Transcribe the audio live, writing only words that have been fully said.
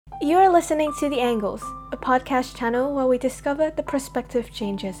You are listening to The Angles, a podcast channel where we discover the prospective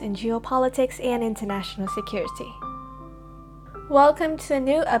changes in geopolitics and international security. Welcome to a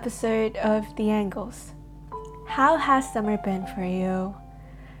new episode of The Angles. How has summer been for you?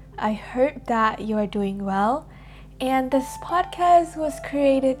 I heard that you are doing well, and this podcast was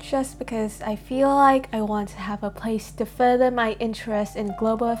created just because I feel like I want to have a place to further my interest in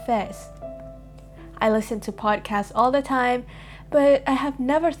global affairs. I listen to podcasts all the time, but I have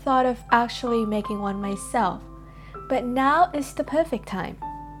never thought of actually making one myself. But now is the perfect time.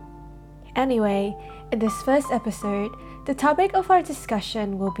 Anyway, in this first episode, the topic of our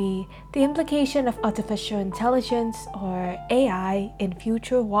discussion will be the implication of artificial intelligence, or AI, in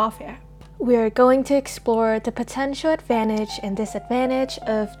future warfare. We are going to explore the potential advantage and disadvantage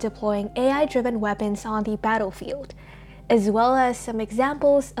of deploying AI-driven weapons on the battlefield, as well as some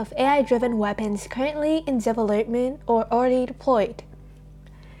examples of AI-driven weapons currently in development or already deployed.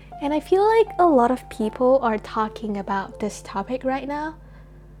 And I feel like a lot of people are talking about this topic right now,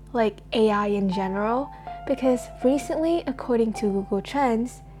 like AI in general, because recently, according to Google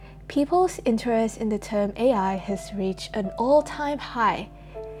Trends, people's interest in the term AI has reached an all-time high.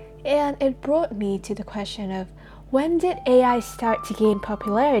 And it brought me to the question of, when did AI start to gain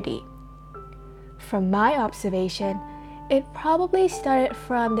popularity? From my observation, it probably started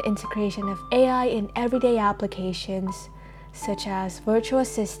from the integration of AI in everyday applications, such as virtual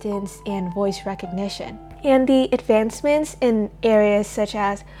assistants and voice recognition, and the advancements in areas such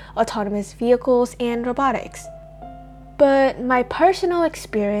as autonomous vehicles and robotics. But my personal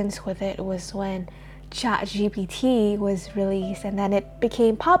experience with it was when ChatGPT was released and then it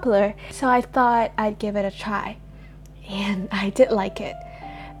became popular, so I thought I'd give it a try. And I did like it.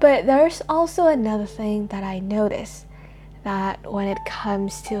 But there's also another thing that I noticed, that when it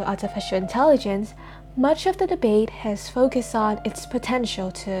comes to artificial intelligence, much of the debate has focused on its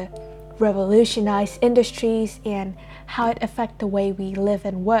potential to revolutionize industries and how it affects the way we live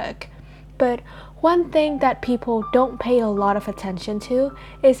and work. But one thing that people don't pay a lot of attention to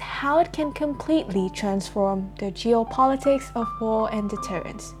is how it can completely transform the geopolitics of war and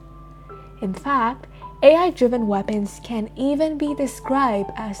deterrence. In fact, AI-driven weapons can even be described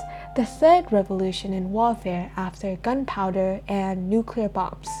as the third revolution in warfare after gunpowder and nuclear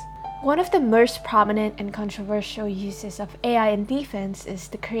bombs. One of the most prominent and controversial uses of AI in defense is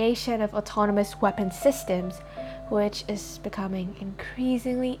the creation of autonomous weapon systems, which is becoming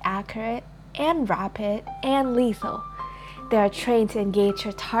increasingly accurate and rapid and lethal. They are trained to engage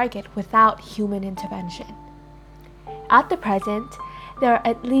your target without human intervention. At the present, there are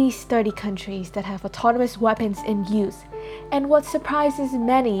at least 30 countries that have autonomous weapons in use, and what surprises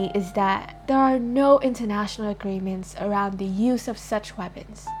many is that there are no international agreements around the use of such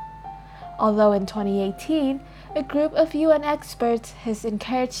weapons. Although in 2018, a group of UN experts has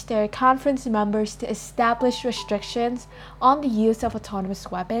encouraged their conference members to establish restrictions on the use of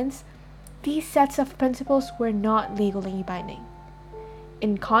autonomous weapons, these sets of principles were not legally binding.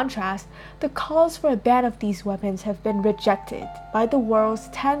 In contrast, the calls for a ban of these weapons have been rejected by the world's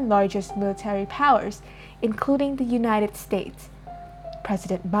 10 largest military powers, including the United States.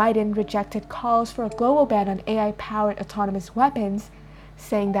 President Biden rejected calls for a global ban on AI-powered autonomous weapons,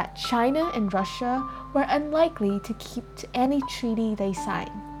 saying that China and Russia were unlikely to keep to any treaty they sign.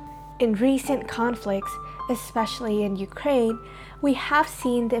 In recent conflicts, especially in Ukraine, we have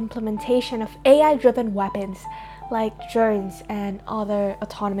seen the implementation of AI-driven weapons like drones and other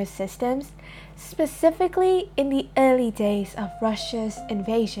autonomous systems. Specifically, in the early days of Russia's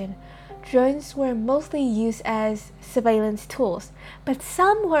invasion, drones were mostly used as surveillance tools, but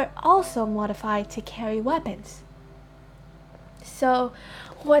some were also modified to carry weapons. So,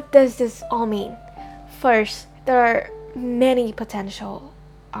 what does this all mean? First, there are many potential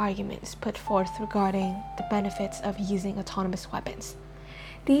arguments put forth regarding the benefits of using autonomous weapons.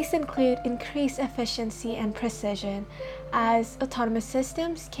 These include increased efficiency and precision, as autonomous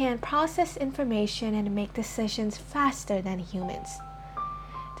systems can process information and make decisions faster than humans.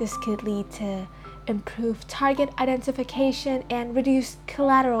 This could lead to improved target identification and reduced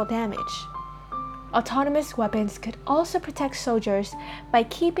collateral damage. Autonomous weapons could also protect soldiers by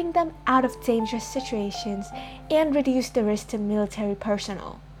keeping them out of dangerous situations and reduce the risk to military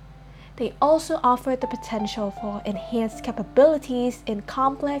personnel. They also offer the potential for enhanced capabilities in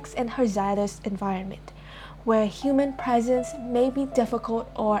complex and hazardous environments, where human presence may be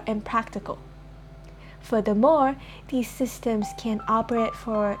difficult or impractical. Furthermore, these systems can operate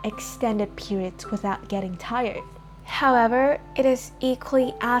for extended periods without getting tired. However, it is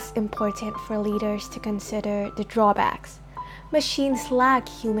equally as important for leaders to consider the drawbacks. Machines lack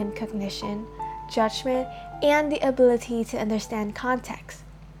human cognition, judgment, and the ability to understand context.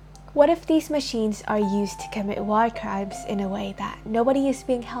 What if these machines are used to commit war crimes in a way that nobody is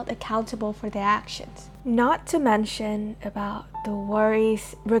being held accountable for their actions? Not to mention about the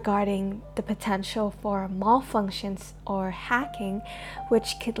worries regarding the potential for malfunctions or hacking,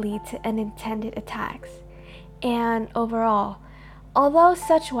 which could lead to unintended attacks. And overall, although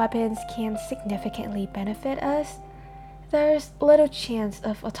such weapons can significantly benefit us, there's little chance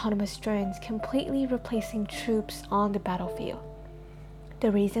of autonomous drones completely replacing troops on the battlefield.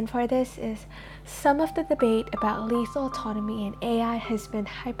 The reason for this is some of the debate about lethal autonomy in AI has been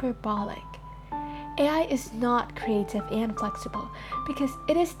hyperbolic. AI is not creative and flexible because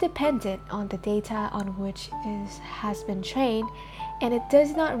it is dependent on the data on which it has been trained, and it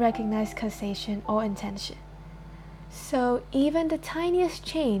does not recognize causation or intention. So even the tiniest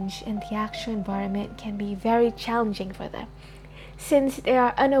change in the actual environment can be very challenging for them, since they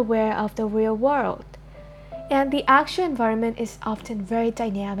are unaware of the real world. And the actual environment is often very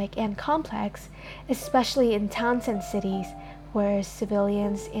dynamic and complex, especially in towns and cities where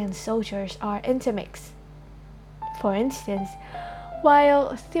civilians and soldiers are intermixed. For instance,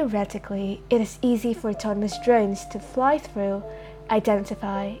 while theoretically it is easy for autonomous drones to fly through,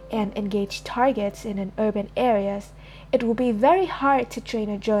 identify, and engage targets in urban areas, it will be very hard to train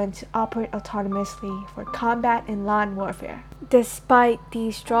a drone to operate autonomously for combat and land warfare. Despite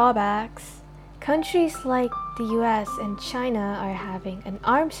these drawbacks, countries like the US and China are having an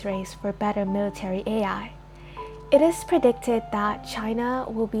arms race for better military AI. It is predicted that China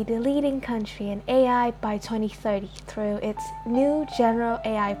will be the leading country in AI by 2030 through its new General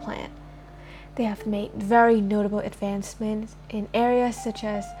AI Plan. They have made very notable advancements in areas such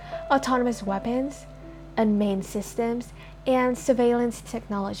as autonomous weapons, unmanned systems, and surveillance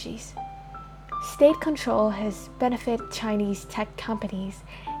technologies. State control has benefited Chinese tech companies,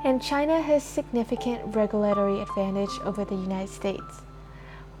 and China has significant regulatory advantage over the United States.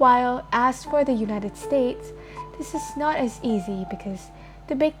 While as for the United States, this is not as easy because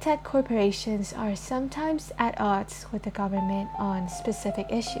the big tech corporations are sometimes at odds with the government on specific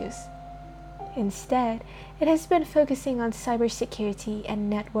issues. Instead, it has been focusing on cybersecurity and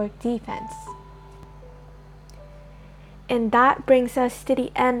network defense. And that brings us to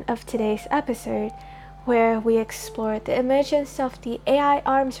the end of today's episode, where we explored the emergence of the AI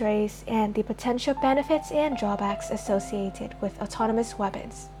arms race and the potential benefits and drawbacks associated with autonomous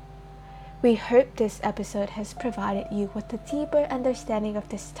weapons. We hope this episode has provided you with a deeper understanding of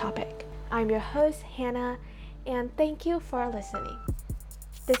this topic. I'm your host, Hannah, and thank you for listening.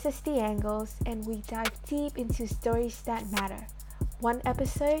 This is The Angles, and we dive deep into stories that matter, one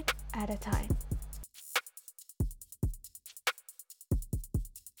episode at a time.